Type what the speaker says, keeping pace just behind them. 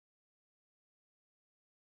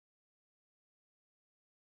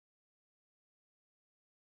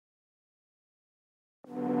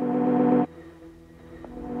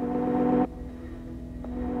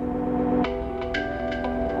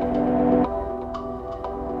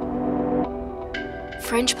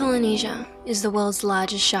French Polynesia is the world's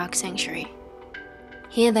largest shark sanctuary.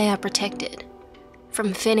 Here they are protected from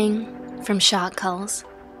finning, from shark culls,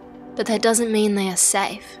 but that doesn't mean they are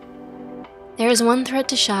safe. There is one threat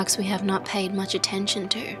to sharks we have not paid much attention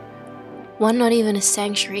to, one not even a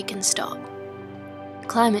sanctuary can stop: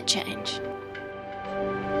 climate change.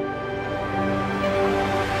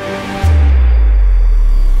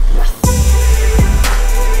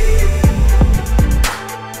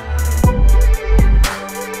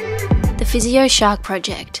 The Physioshark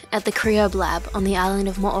Project at the Criobe lab on the island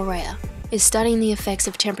of Mo'orea is studying the effects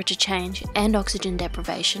of temperature change and oxygen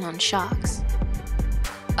deprivation on sharks.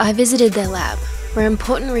 I visited their lab, where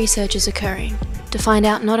important research is occurring, to find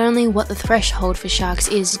out not only what the threshold for sharks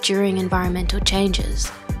is during environmental changes,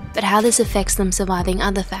 but how this affects them surviving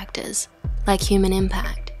other factors, like human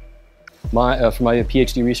impact. For my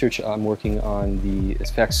PhD research, I'm working on the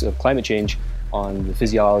effects of climate change on the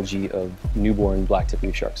physiology of newborn black-tipped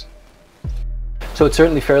reef sharks. So it's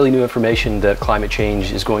certainly fairly new information that climate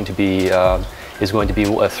change is going to be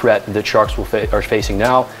a threat that sharks are facing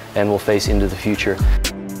now and will face into the future.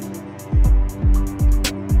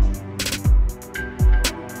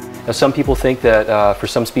 Now, some people think that for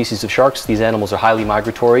some species of sharks, these animals are highly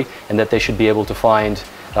migratory and that they should be able to find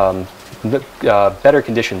better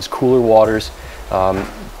conditions, cooler waters. But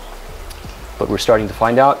we're starting to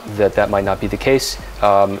find out that that might not be the case.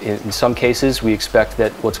 In some cases, we expect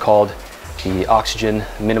that what's called the oxygen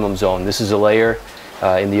minimum zone. This is a layer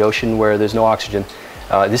in the ocean where there's no oxygen.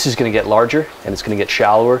 This is going to get larger and it's going to get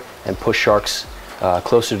shallower and push sharks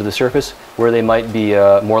closer to the surface, where they might be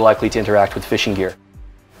more likely to interact with fishing gear.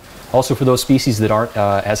 Also, for those species that aren't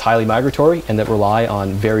as highly migratory and that rely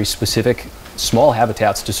on very specific small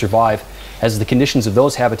habitats to survive, as the conditions of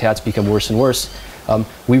those habitats become worse and worse,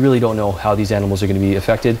 we really don't know how these animals are going to be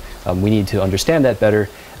affected. We need to understand that better.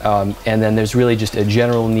 And then there's really just a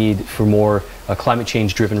general need for more climate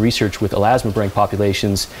change driven research with elasmobranch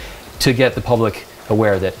populations to get the public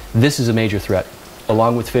aware that this is a major threat.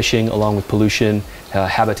 Along with fishing, along with pollution,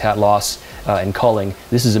 habitat loss, and culling,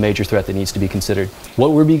 this is a major threat that needs to be considered.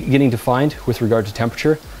 What we're beginning to find with regard to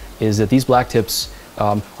temperature is that these black tips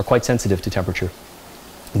are quite sensitive to temperature.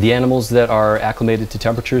 The animals that are acclimated to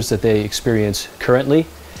temperatures that they experience currently,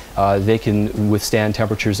 they can withstand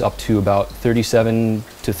temperatures up to about 37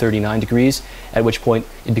 to 39 degrees, at which point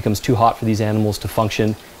it becomes too hot for these animals to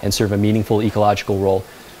function and serve a meaningful ecological role.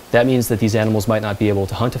 That means that these animals might not be able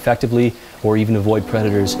to hunt effectively or even avoid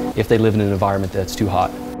predators if they live in an environment that's too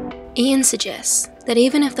hot. Ian suggests that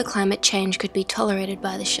even if the climate change could be tolerated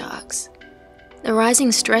by the sharks, the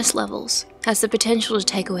rising stress levels has the potential to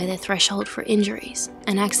take away their threshold for injuries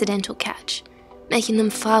and accidental catch, making them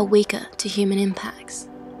far weaker to human impacts.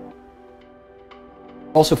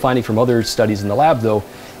 Also, finding from other studies in the lab, though,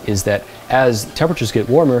 is that as temperatures get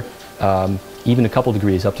warmer, even a couple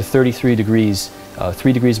degrees, up to 33 degrees,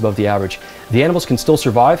 3 degrees above the average, the animals can still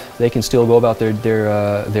survive. They can still go about their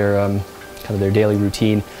daily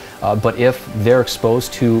routine. But if they're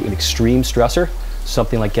exposed to an extreme stressor,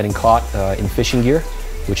 something like getting caught in fishing gear,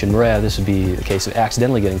 which in Mo'orea this would be the case of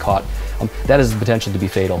accidentally getting caught, that has the potential to be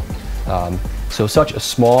fatal. So such a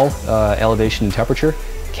small elevation in temperature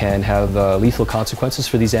can have lethal consequences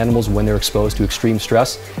for these animals when they're exposed to extreme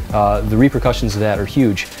stress. The repercussions of that are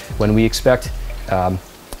huge. When we expect,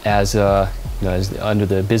 as under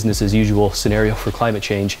the business as usual scenario for climate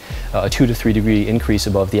change, a 2 to 3 degree increase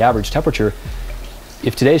above the average temperature,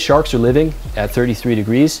 if today's sharks are living at 33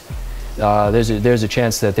 degrees, there's a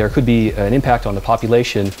chance that there could be an impact on the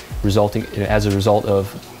population resulting as a result of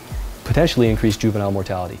potentially increased juvenile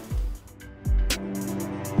mortality.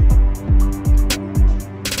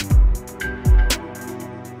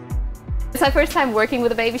 It's my first time working with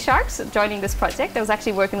the baby sharks, joining this project. I was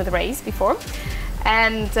actually working with rays before,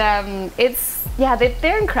 and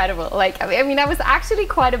they're incredible. I was actually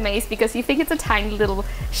quite amazed, because you think it's a tiny little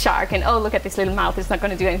shark and oh, look at this little mouth, it's not going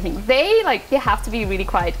to do anything. They have to be really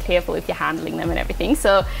quite careful if you're handling them and everything.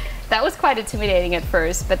 So that was quite intimidating at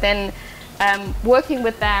first, but then working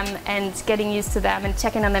with them and getting used to them and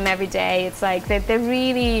checking on them every day, it's like they're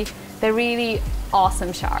really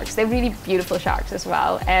awesome sharks. They're really beautiful sharks as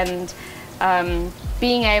well, and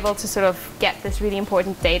being able to sort of get this really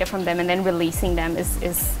important data from them and then releasing them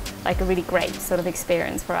is like a really great sort of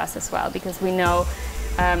experience for us as well, because we know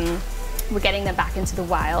we're getting them back into the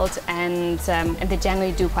wild, and they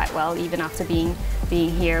generally do quite well even after being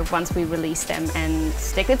here once we release them. And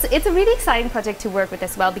it's a really exciting project to work with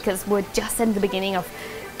as well, because we're just in the beginning of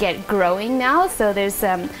get growing now. So there's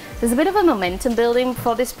a bit of a momentum building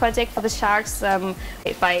for this project for the sharks.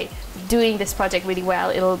 By doing this project really well,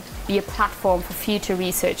 it'll be a platform for future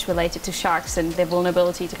research related to sharks and their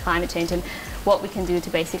vulnerability to climate change and what we can do to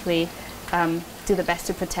basically do the best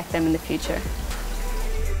to protect them in the future.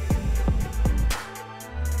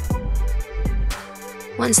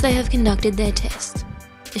 Once they have conducted their test,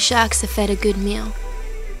 the sharks are fed a good meal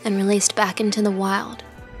and released back into the wild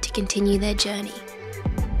to continue their journey.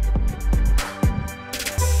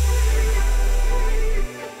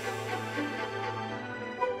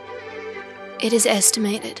 It is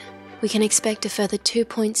estimated we can expect a further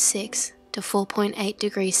 2.6 to 4.8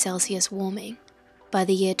 degrees Celsius warming by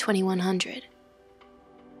the year 2100.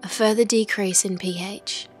 A further decrease in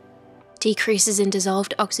pH, decreases in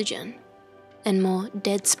dissolved oxygen, and more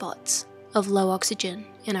dead spots of low oxygen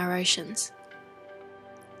in our oceans.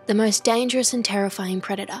 The most dangerous and terrifying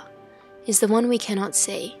predator is the one we cannot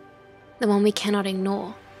see, the one we cannot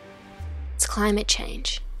ignore. It's climate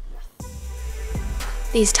change.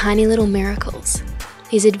 These tiny little miracles,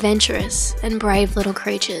 these adventurous and brave little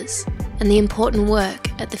creatures, and the important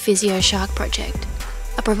work at the Physioshark Project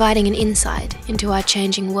are providing an insight into our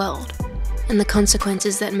changing world and the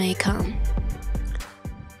consequences that may come.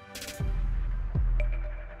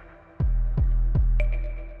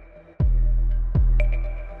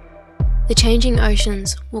 The changing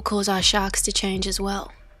oceans will cause our sharks to change as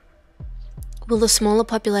well. Will the smaller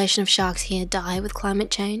population of sharks here die with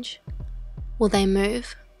climate change? Will they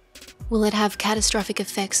move? Will it have catastrophic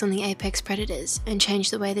effects on the apex predators and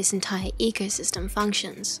change the way this entire ecosystem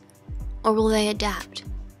functions? Or will they adapt?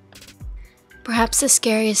 Perhaps the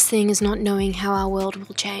scariest thing is not knowing how our world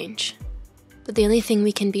will change, but the only thing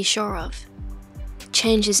we can be sure of,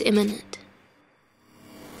 change is imminent.